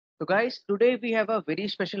So, guys, today we have a very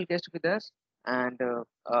special guest with us and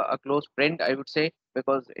a close friend, I would say,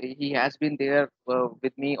 because he has been there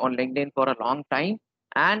with me on LinkedIn for a long time,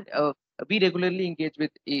 and we regularly engage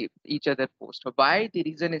with each other post. Why? The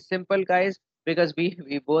reason is simple, guys, because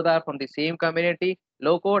we both are from the same community,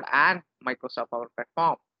 low code and Microsoft Power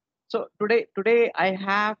Platform. So today I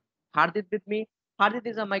have Hardit with me. Hardit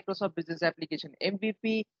is a Microsoft Business Application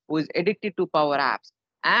MVP who is addicted to Power Apps,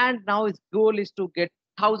 and now his goal is to get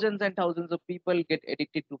thousands and thousands of people get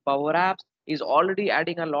addicted to Power Apps. He's already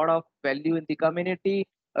adding a lot of value in the community.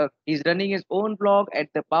 He's running his own blog at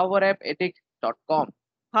the powerappeddict.com.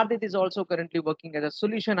 Hardit is also currently working as a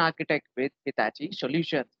solution architect with Hitachi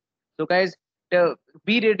Solutions. So, guys, uh,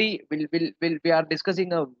 be ready. We are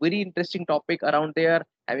discussing a very interesting topic around there,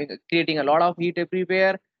 creating a lot of heat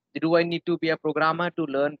everywhere. Do I need to be a programmer to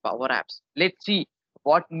learn Power Apps? Let's see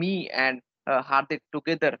what me and Hardit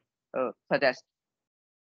together suggest.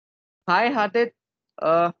 Hi, Hardit.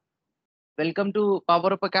 Uh, Welcome to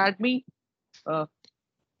Power Up Academy. Uh,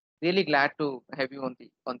 really glad to have you on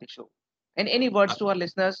the show. And any words to our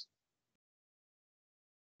listeners?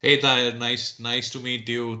 Hey Tyler, nice to meet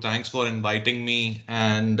you. Thanks for inviting me.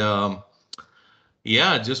 And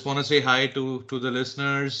yeah, just want to say hi to the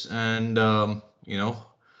listeners, and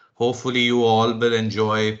hopefully you all will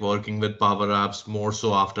enjoy working with Power Apps more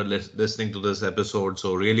so after listening to this episode.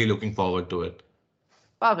 So really looking forward to it.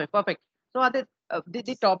 Perfect, perfect. So, Adit,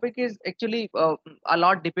 the topic is actually a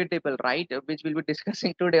lot debatable, right? Which we'll be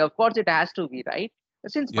discussing today. Of course, it has to be, right?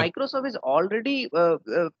 Since Yep. Microsoft is already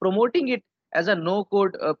promoting it as a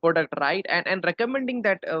no-code product, right? And recommending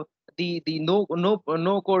that the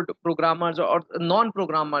no-code programmers or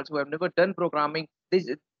non-programmers who have never done programming,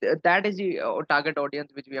 that is the target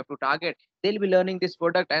audience which we have to target. They'll be learning this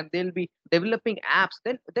product and they'll be developing apps.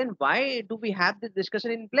 Then why do we have this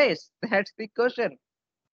discussion in place? That's the question.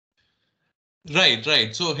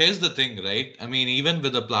 Right. So here's the thing, right? I mean, even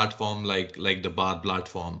with a platform like the Bar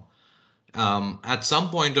platform, at some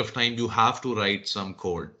point of time you have to write some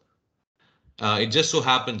code. It just so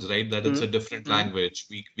happens, right, that it's Mm, a different mm, language.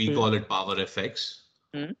 We mm, call it PowerFX.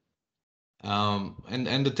 mm,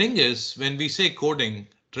 And the thing is, when we say coding,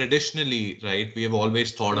 traditionally, right, we have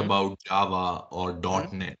always thought mm, about Java or mm,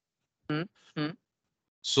 .NET. mm, mm,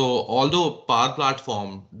 So although Power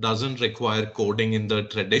Platform doesn't require coding in the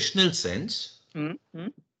traditional sense, mm,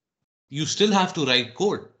 mm. you still have to write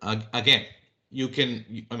code. Again,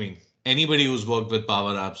 I mean, anybody who's worked with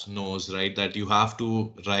Power Apps knows, right, that you have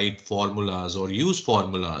to write formulas or use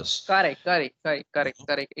formulas. Correct.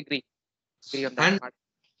 Agree on that And part.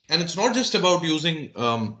 And it's not just about using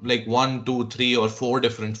like one, two, three, or four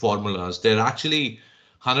different formulas. There are actually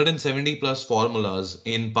 170 plus formulas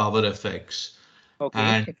in PowerFX.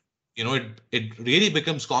 Okay. And it really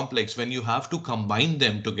becomes complex when you have to combine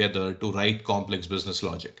them together to write complex business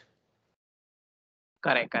logic.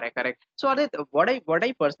 Correct. So Adit, what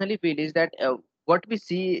I personally feel is that what we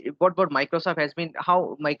see, what Microsoft has been,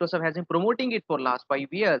 how Microsoft has been promoting it for last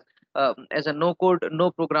 5 years as a no code,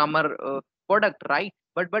 no programmer product, right?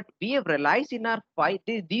 But we have realized in our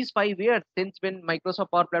these 5 years since when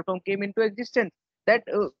Microsoft Power Platform came into existence that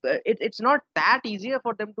it's not that easier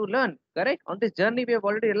for them to learn. Correct? On this journey, we have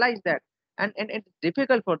already realized that, and it's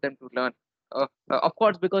difficult for them to learn. Of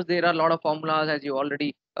course, because there are a lot of formulas, as you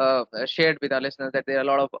already shared with our listeners, that there are a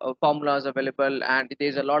lot of formulas available and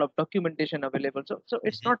there's a lot of documentation available. So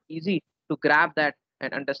it's Mhm. not easy to grab that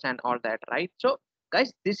and understand all that, right? So,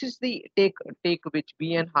 guys, this is the take which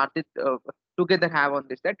we and Hardit together have on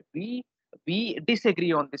this. That we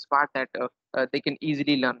disagree on this part that they can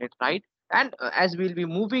easily learn it, right? And as we'll be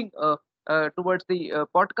moving. Towards the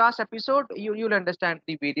podcast episode, you'll understand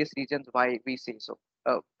the various reasons why we say so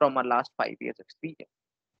from our last 5 years experience.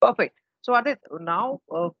 Perfect. So Adit, now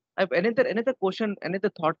I've another question, another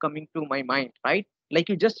thought coming to my mind, right? Like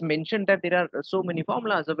you just mentioned that there are so many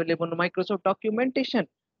formulas available on Microsoft documentation,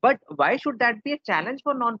 but why should that be a challenge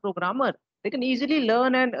for non-programmer? They can easily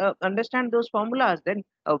learn and understand those formulas. Then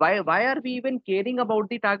why are we even caring about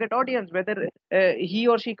the target audience, whether he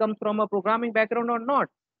or she comes from a programming background or not?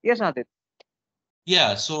 Yes, Adit.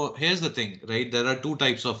 Yeah, so here's the thing, right? There are two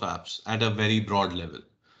types of apps at a very broad level.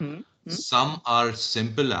 Hmm, hmm, Some are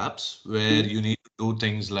simple apps where hmm, you need to do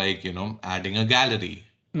things like, adding a gallery,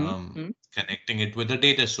 hmm, hmm, connecting it with a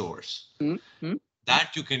data source. hmm, hmm,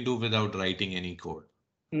 That you can do without writing any code.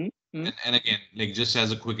 hmm, hmm, And again, like just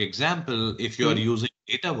as a quick example, if you are hmm, using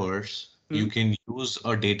Dataverse, you hmm, can use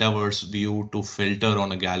a Dataverse view to filter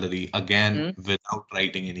on a gallery again hmm, without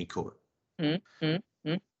writing any code. hmm, hmm,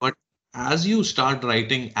 hmm, But as you start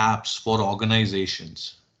writing apps for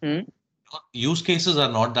organizations, hmm, use cases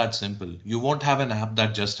are not that simple. You won't have an app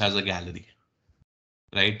that just has a gallery,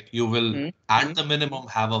 right? You will, Hmm. at Hmm. the minimum,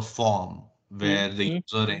 have a form Hmm. where the Hmm.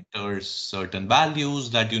 user enters certain values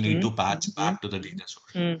that you need Hmm. to patch Hmm. back to the data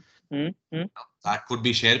source. Hmm. Hmm. Hmm. That could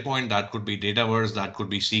be SharePoint, that could be Dataverse, that could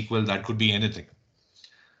be SQL, that could be anything,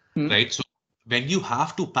 Hmm. right? So when you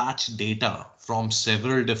have to patch data from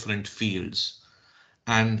several different fields,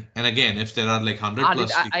 and again, if there are like 100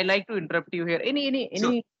 Adit, plus I fields, like to interrupt you here.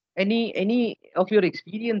 sure. Any of your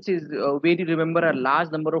experiences where you remember a large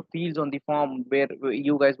number of fields on the form where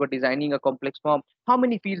you guys were designing a complex form? How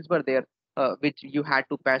many fields were there which you had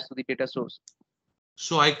to pass to the data source?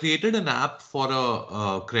 So I created an app for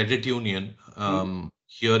a credit union Hmm.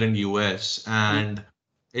 here in US, Hmm. and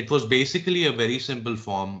it was basically a very simple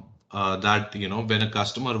form that, when a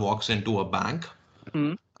customer walks into a bank,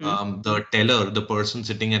 Hmm. Hmm. the teller, the person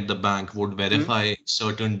sitting at the bank, would Hmm. verify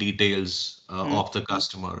certain details Hmm. of the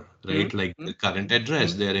customer, Hmm. right? Like Hmm. their current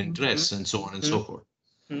address, Hmm. their Hmm. interests, and so on and Hmm. so forth.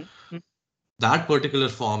 Hmm. Hmm. That particular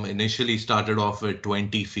form initially started off with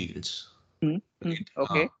 20 fields, Hmm. Hmm. right?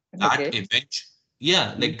 Okay. That Okay. eventually,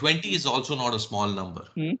 yeah, Hmm. like 20 is also not a small number,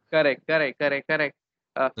 Hmm. Correct. Correct. Correct. Correct.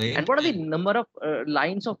 And right? what are the And number of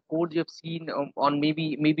lines of code you've seen on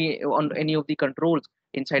maybe on any of the controls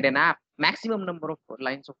inside an app? Maximum number of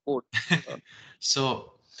lines of code. Uh,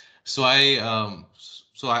 so, so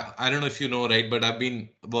I don't know if you know, right? But I've been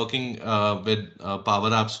working with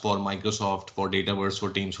PowerApps for Microsoft for Dataverse for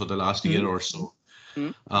Teams for the last hmm. year or so.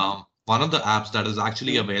 Hmm. One of the apps that is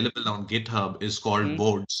actually Hmm. available on GitHub is called Hmm.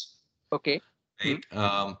 Boards, Okay. Hmm. right?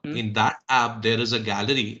 Hmm. In that app, there is a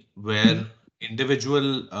gallery Hmm. where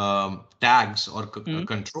individual tags or Hmm.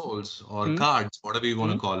 controls or Hmm. cards, whatever you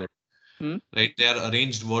want Hmm. to call it, Hmm. right? They are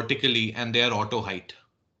arranged vertically and they are auto height.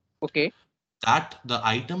 Okay. That the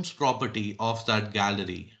items property of that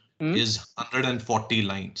gallery Hmm. is 140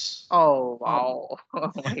 lines. Oh wow!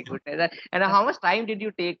 Oh my goodness! And how much time did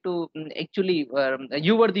you take to actually?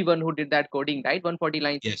 You were the one who did that coding, right? 140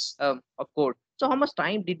 lines Yes. of code. So how much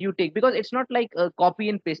time did you take? Because it's not like copy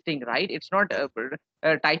and pasting, right? It's not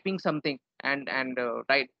typing something and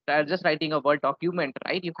right, just writing a word document,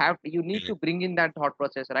 right? You need to Correct. bring in that thought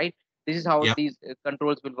process, right? This is how Yeah. these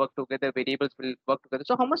controls will work together, variables will work together.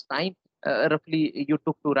 So how much time roughly you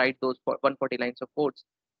took to write those 140 lines of codes?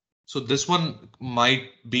 So this one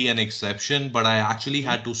might be an exception, but I actually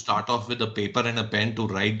Hmm? had to start off with a paper and a pen to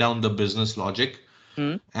write down the business logic.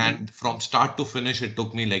 Hmm? And from start to finish, it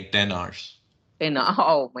took me like 10 hours. And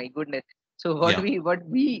oh my goodness. So Yeah. what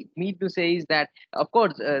we need to say is that of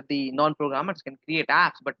course the non-programmers can create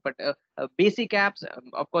apps, but basic apps,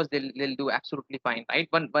 of course they'll do absolutely fine, right?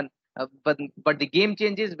 But the game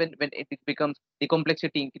changes when it becomes the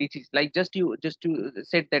complexity increases. Like just to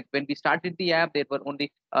said that when we started the app, there were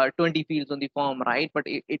only 20 fields on the form, right? But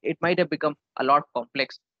it might have become a lot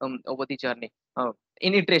complex over the journey.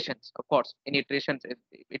 In iterations, of course, in iterations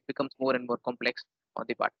it becomes more and more complex on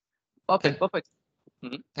the part. Perfect, And perfect.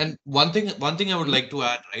 Mhm, one thing I would mhm, like to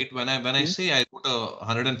add, right? When I mhm, say I wrote a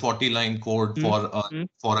 140 line code mhm, mhm,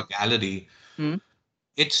 for a gallery, mhm,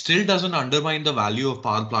 it still doesn't undermine the value of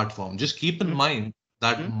Power Platform. Just keep in mhm, mind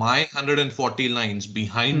that mhm, my 140 lines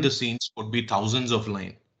behind mhm. the scenes could be thousands of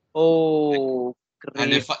lines. Oh,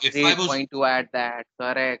 And great, if I great was point to add that.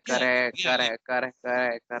 Correct, yeah correct, yeah like correct, correct,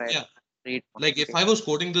 correct, correct. yeah Great point, like if great. I was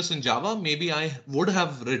coding this in Java, maybe I would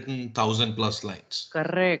have written 1,000 plus lines.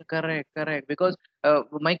 Correct, correct, correct. Because by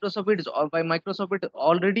Microsoft it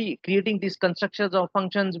already creating these constructions of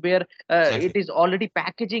functions where it Exactly. is already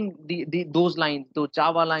packaging the those lines, those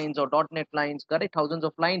Java lines or .NET lines, correct, thousands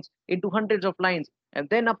of lines into hundreds of lines, and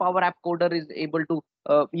then a Power App coder is able to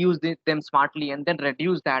use them smartly and then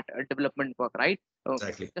reduce that development work, right?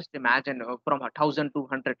 Exactly. Just imagine from 1,000 to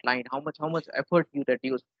 100 line, how much effort you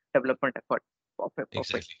reduce development effort. Perfect,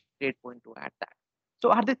 perfect. Exactly. Great point to add that. So,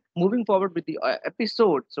 Hardik, moving forward with the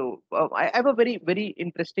episode, so I have a very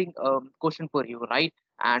interesting question for you, right?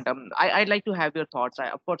 And I'd like to have your thoughts.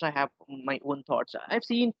 Of course, I have my own thoughts. I've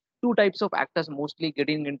seen two types of actors mostly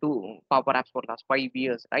getting into Power Apps for last 5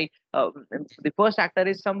 years, right? The first actor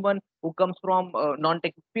is someone who comes from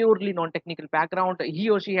purely non-technical background. He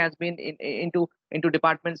or she has been into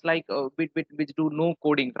departments like which do no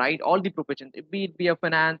coding, right? All the professions, be a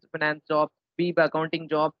finance job, be it accounting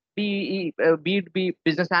job, be it be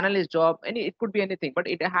business analyst job, and it could be anything, but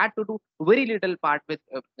it had to do very little part with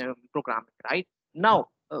programming, right? Now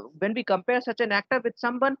when we compare such an actor with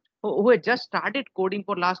someone who had just started coding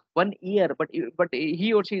for last 1 year, but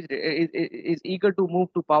he or she is eager to move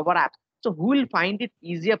to Power Apps, so who will find it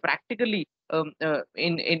easier practically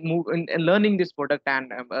in learning this product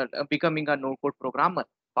and becoming a no code programmer,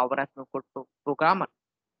 Power Apps no code programmer?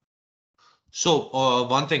 So,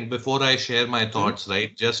 one thing before I share my Hmm? thoughts,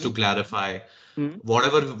 right? Just to Hmm? clarify, Hmm?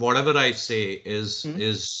 whatever I say Hmm?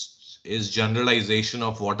 is generalization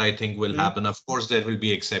of what I think will Hmm? happen. Of course, there will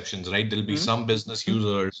be exceptions, right? There'll be Hmm? some business Hmm?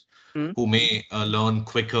 users Hmm? who may learn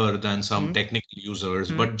quicker than some Hmm? technical users,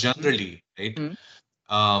 Hmm? but generally, right? Hmm?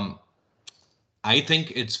 Um, I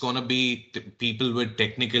think it's gonna be people with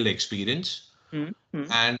technical experience, Hmm?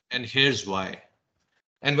 Hmm? and here's why.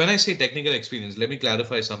 And when I say technical experience, let me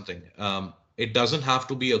clarify something. It doesn't have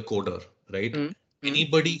to be a coder, right? Hmm? Hmm?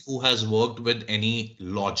 Anybody who has worked with any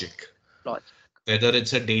logic, Logic. whether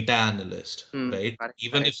it's a data analyst, Hmm? right? Correct.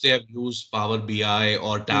 Even Correct. if they have used Power BI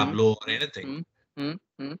or Hmm? Tableau or Hmm? anything, Hmm? Hmm?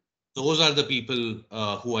 Hmm? those are the people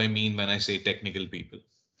who I mean when I say technical people,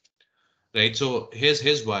 right? So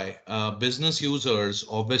here's why. Business users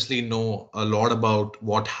obviously know a lot about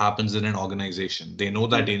what happens in an organization. They know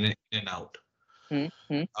that Hmm? in and out. Hmm?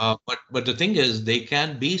 Hmm? But the thing is, they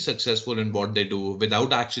can be successful in what they do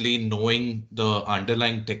without actually knowing the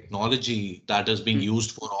underlying technology that is being Hmm?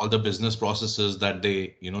 used for all the business processes that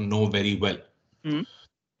they, know very well. Hmm?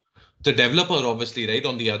 The developer, obviously, right,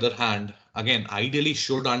 on the other hand, again, ideally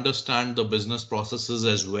should understand the business processes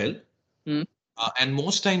as well. Hmm? And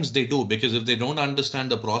most times they do, because if they don't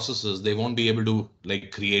understand the processes, they won't be able to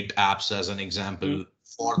like create apps as an Hmm? example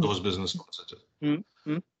for Hmm? those business processes. Hmm?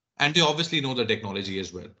 Hmm? And they obviously know the technology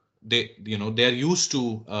as well. They're used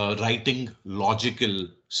to writing logical Hmm?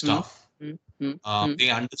 stuff. Hmm? Hmm? Hmm? They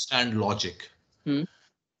understand logic. Hmm?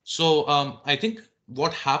 So I think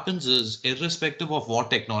what happens is, irrespective of what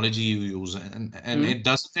technology you use, and Hmm? it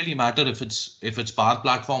doesn't really matter if it's Power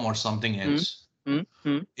Platform or something Hmm? else. Hmm?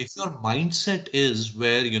 Hmm? If your mindset is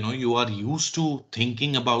where you are used to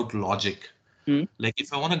thinking about logic, Hmm? like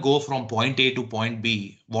if I want to go from point A to point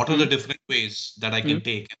B, what are Hmm? the different ways that I Hmm? can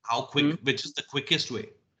take, and how Hmm? quick, which is the quickest way?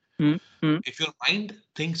 Hmm? Hmm? If your mind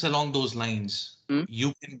thinks along those lines, Hmm?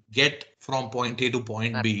 you can get from point A to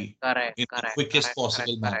point Correct, B correct, in the correct, quickest correct, correct,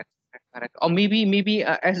 possible manner. correct, correct, correct. Or maybe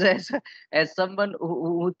as someone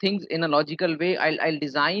who thinks in a logical way,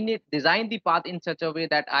 design the path in such a way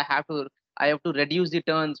that I have to reduce the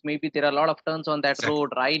turns. Maybe there are a lot of turns on that Exactly.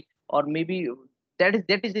 road, right? Or maybe that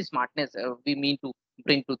is the smartness we mean to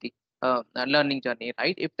bring to the learning journey,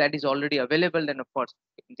 right? If that is already available, then of course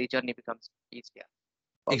the journey becomes easier.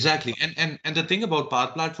 Perfect. Exactly. And the thing about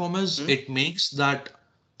Power Platform is Hmm? it makes that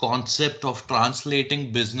concept of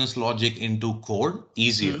translating business logic into code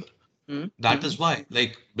easier. Hmm? Hmm? That Hmm? is why,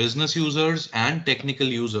 like, business users and technical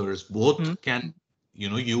users Hmm? both can,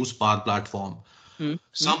 use Power Platform. Hmm? Hmm?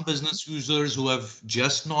 Some business users who have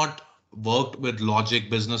just not worked with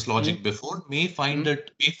business Hmm? logic before, Hmm? may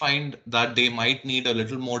find that they might need a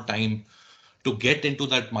little more time to get into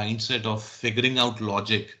that mindset of figuring out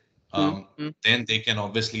logic. Hmm? Um, Hmm? then they can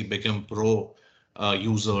obviously become pro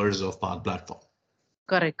users of Power Platform.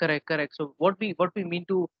 Correct, correct, correct. So what we mean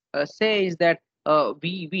to say is that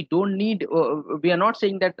we don't need. We are not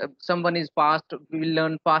saying that someone is fast will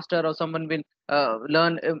learn faster or someone will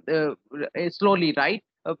learn slowly, right?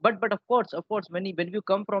 But of course, when you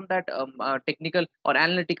come from that technical or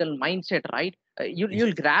analytical mindset, right? You'll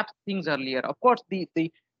Exactly. grasp things earlier. Of course,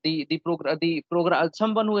 the program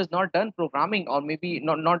someone who has not done programming or maybe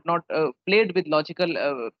not played with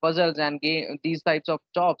logical puzzles and game these types of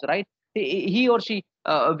jobs, right? He or she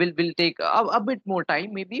will take a bit more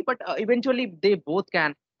time maybe, but eventually they both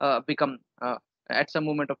can become at some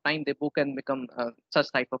moment of time they both can become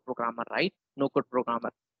such type of programmer, right? No code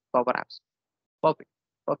programmer, power apps. Perfect.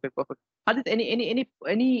 Perfect. Perfect. Hadith,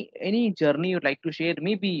 any journey you'd like to share?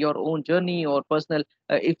 Maybe your own journey or personal,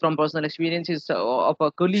 if from personal experiences of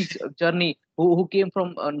a colleague's journey who came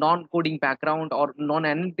from a non-coding background or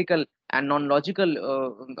non-analytical and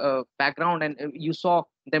non-logical background, and you saw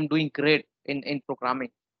them doing great in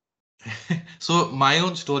programming. So my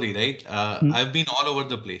own story, right? Hmm. I've been all over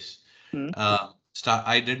the place. Hmm.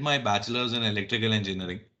 I did my bachelor's in electrical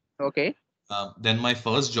engineering. Okay. Then my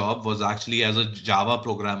first job was actually as a Java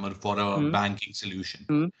programmer for a Hmm. banking solution.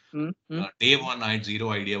 Hmm. Hmm. Hmm. Day one, I had zero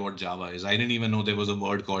idea what Java is. I didn't even know there was a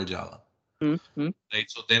word called Java. Hmm. Hmm. Right.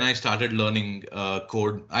 So then I started learning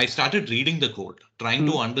code. I started reading the code, trying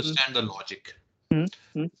Hmm. to Hmm. understand the logic, Hmm.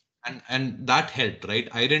 Hmm. and that helped. Right.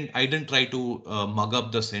 I didn't try to mug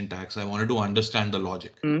up the syntax. I wanted to understand the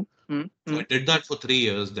logic. Hmm. Hmm. So I did that for 3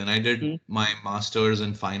 years. Then I did Hmm. my master's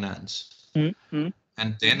in finance, Hmm. Hmm.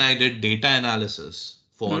 and then I did data analysis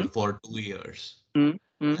for Hmm. for 2 years. Hmm.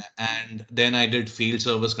 Hmm. And then I did field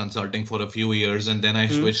service consulting for a few years, and then I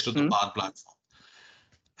Hmm. switched to the Hmm. Power Platform.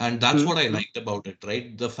 And that's Hmm. what I Hmm. liked about it,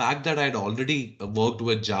 right? The fact that I'd already worked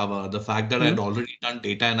with Java, the fact that Hmm. I'd already done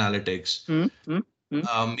data analytics, Hmm. Hmm.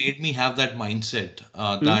 Hmm. made me have that mindset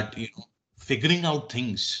Hmm. that, figuring out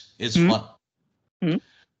things is Hmm. fun. Hmm.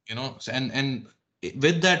 And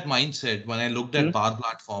with that mindset, when I looked Hmm. at Power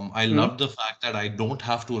Platform, I Hmm. loved the fact that I don't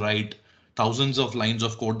have to write thousands of lines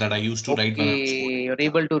of code that I used to write when I was coding Okay, in you're Java.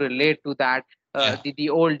 able to relate to that, Yeah, the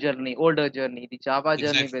old journey, older journey, the Java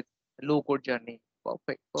journey exactly. with low code journey.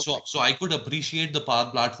 Perfect, So perfect. so I could appreciate the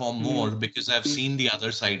Power Platform Hmm. more because I've Hmm. seen the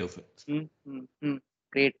other side of it.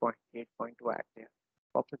 Great point to add there.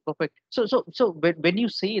 Perfect, perfect. So when you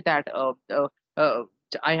say that, uh,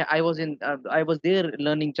 I was there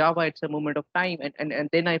learning Java at some moment of time, and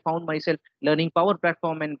then I found myself learning Power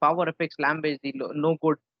Platform and PowerFX language, the no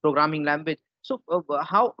code programming language. So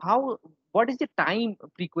how what is the time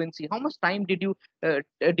frequency? How much time did you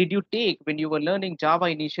take when you were learning Java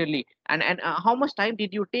initially, and how much time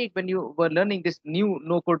did you take when you were learning this new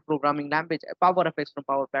no code programming language, PowerFX from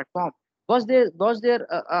Power Platform? Was there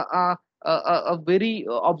a very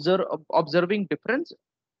observing difference,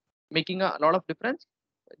 making a lot of difference,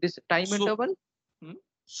 this time So interval? Hmm.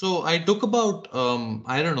 so I took about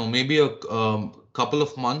I don't know, maybe a couple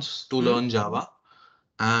of months to Hmm. learn Java.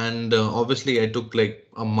 And obviously I took like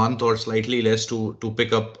a month or slightly less to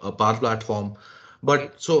pick up a Power Platform. But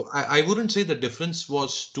Okay. so I wouldn't say the difference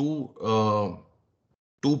was too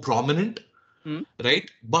prominent, Hmm. right?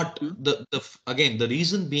 But Hmm. again, the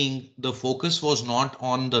reason being, the focus was not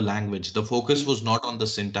on the language, the focus Hmm. was not on the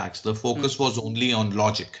syntax, the Hmm. focus was only on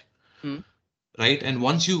logic, Hmm. right? And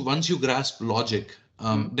once you grasp logic,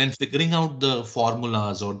 Hmm. then figuring out the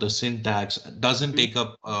formulas or the syntax doesn't Hmm. take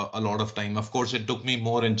up a lot of time. Of course, it took me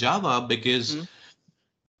more in Java because Hmm.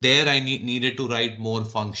 there I needed to write more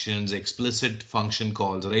functions, explicit function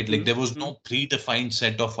calls, right? Like Hmm. there was Hmm. no predefined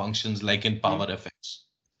set of functions like in Hmm. PowerFX.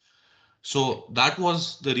 So that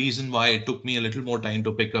was the reason why it took me a little more time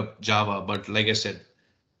to pick up Java. But like I said,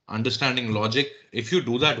 understanding logic, if you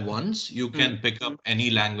do that once, you Hmm. can pick Hmm. up any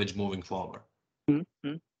language moving forward. Hmm.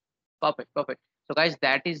 Hmm. Perfect, perfect. So, guys,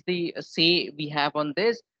 that is the say we have on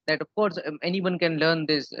this. That of course anyone can learn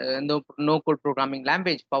this no code programming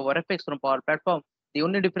language, PowerFX from Power Platform. The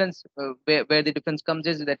only difference where the difference comes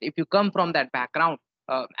is that if you come from that background,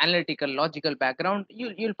 analytical, logical background,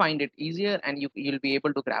 you'll find it easier, and you'll be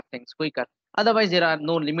able to grab things quicker. Otherwise, there are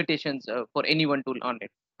no limitations for anyone to learn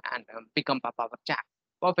it and become a power chap.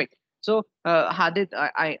 Perfect. So, Hadith,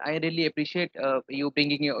 I really appreciate you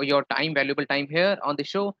bringing your time, valuable time here on the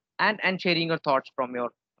show, and sharing your thoughts from your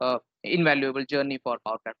invaluable journey for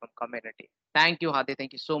Power Platform community. Thank you, Hadi.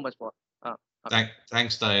 Thank you so much for coming.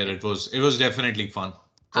 Thanks, Tahir. It was definitely fun.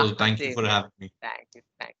 So thank you Same for here. having me. Thank you.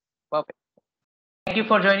 Thank you. Perfect. Thank you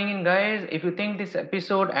for joining in, guys. If you think this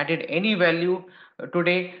episode added any value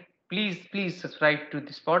today, please subscribe to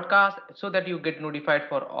this podcast so that you get notified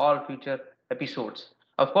for all future episodes.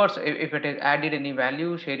 Of course, if it has added any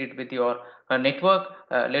value, share it with your network.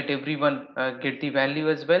 Let everyone get the value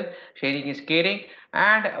as well. Sharing is caring,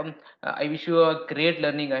 and I wish you a great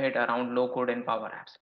learning ahead around low code and power apps.